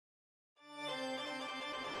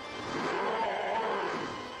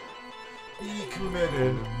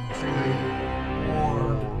committed to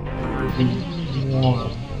War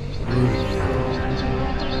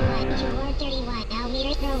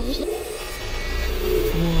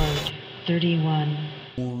 31.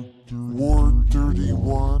 War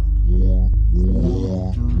 31. War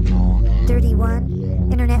 31. 31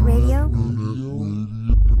 Internet Radio.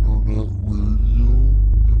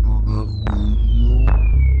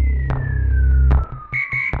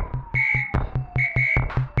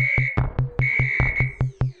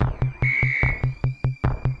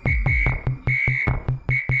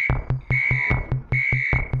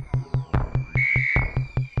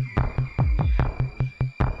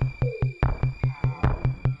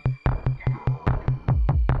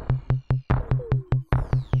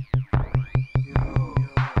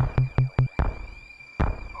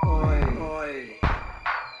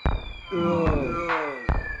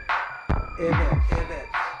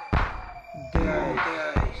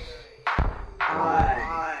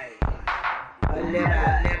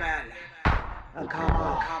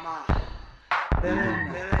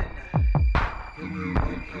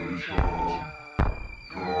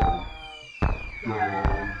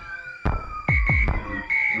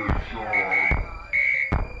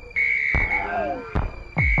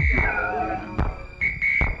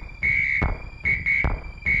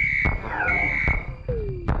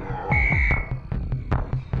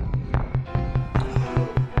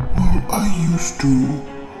 To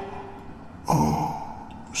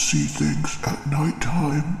see things at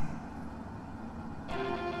nighttime.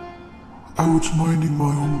 I was minding my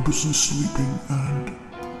own business sleeping and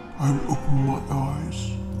I would open my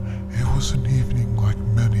eyes. It was an evening like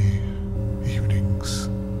many evenings.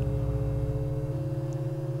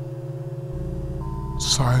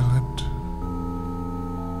 Silent,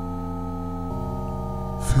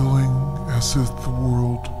 feeling as if the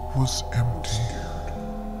world was empty.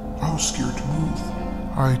 I was scared to move.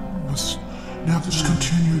 Now this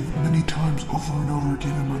continued many times over and over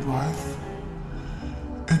again in my life,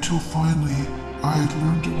 until finally I had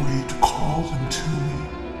learned a way to call them to me.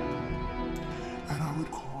 And I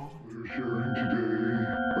would call them. We're sharing today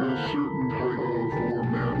a certain type of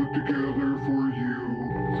format put together for you.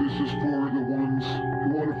 This is for the ones who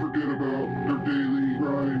want to forget about their daily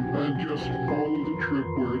grind and just follow the trip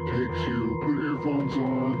where it takes you. Put earphones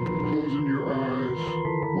on, closing your eyes,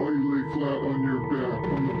 while you lay flat on your back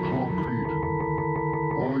on the concrete,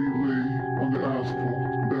 while you lay on the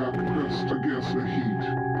asphalt, back pressed against the heat,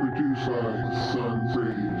 produced by the sun's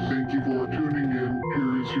rays. Thank you for tuning in.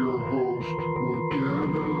 Here is your host,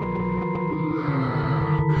 Morgana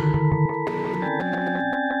Black.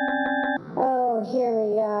 Oh, here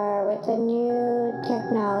we are with the new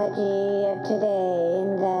technology of today in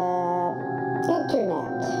the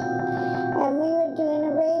internet. And we were doing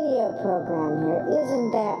a radio program here. Isn't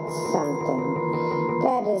that something?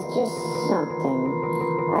 That is just something.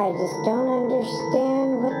 I just don't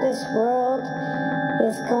understand what this world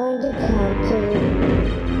is going to come to.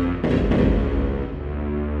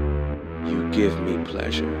 You give me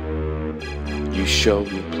pleasure. You show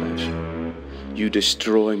me pleasure. You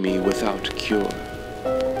destroy me without cure.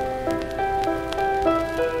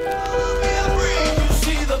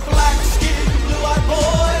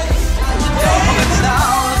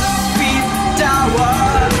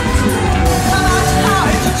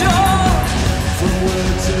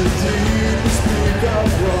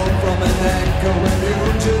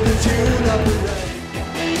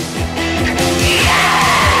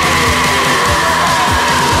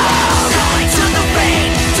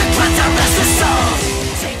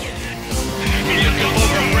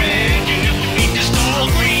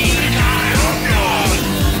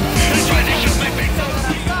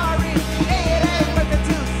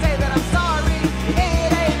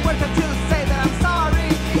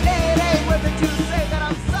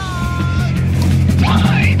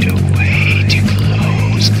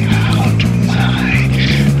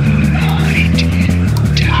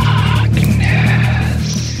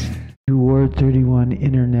 War 31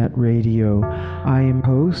 Internet Radio. I am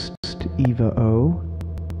host Eva O.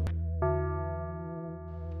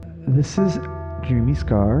 This is Dreamy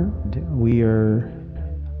Scar. We are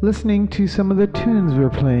listening to some of the tunes we're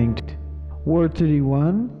playing. War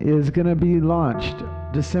 31 is going to be launched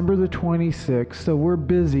December the 26th, so we're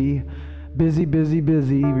busy.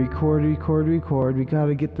 Record. We got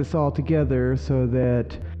to get this all together so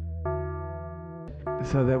that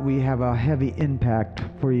we have a heavy impact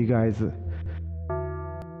for you guys.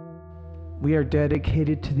 We are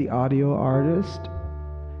dedicated to the audio artist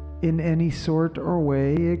in any sort or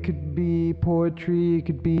way. It could be poetry, it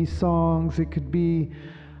could be songs, it could be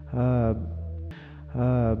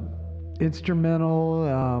instrumental.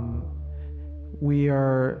 We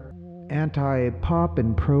are anti-pop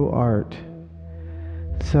and pro-art.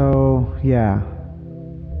 So, yeah.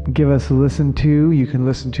 Give us a listen to. You can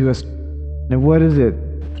listen to us. And what is it?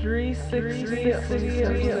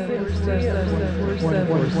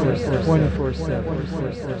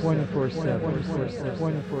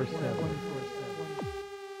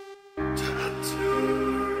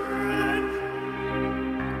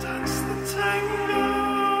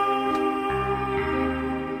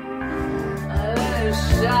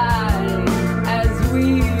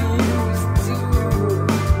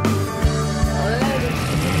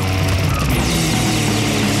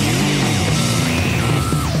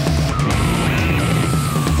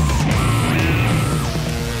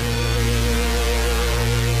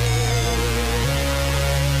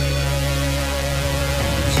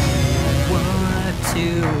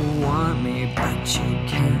 Want me, but you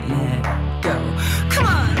can't let go. Come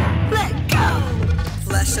on, let go!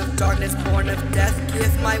 Flesh of darkness, born of death,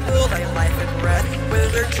 give my will thy life and breath.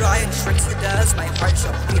 Wither dry and shrinks to dust, my heart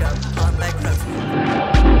shall beat upon thy crest.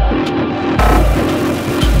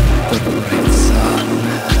 The bright sun.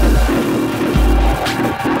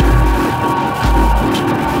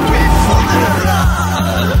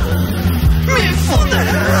 Mi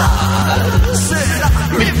funerà, será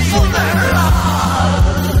mi funerà.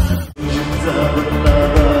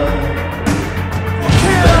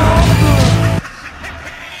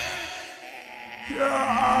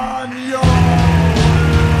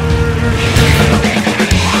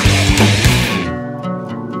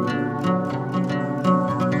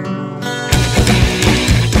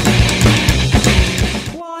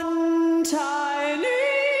 One tiny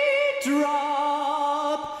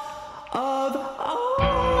drop of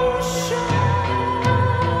ocean.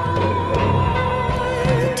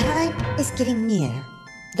 The time is getting near.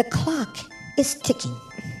 The clock is ticking.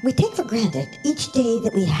 We take for granted each day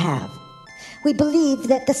that we have. We believe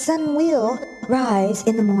that the sun will rise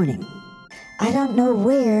in the morning. I don't know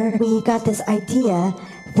where we got this idea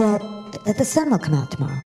that the sun will come out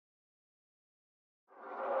tomorrow.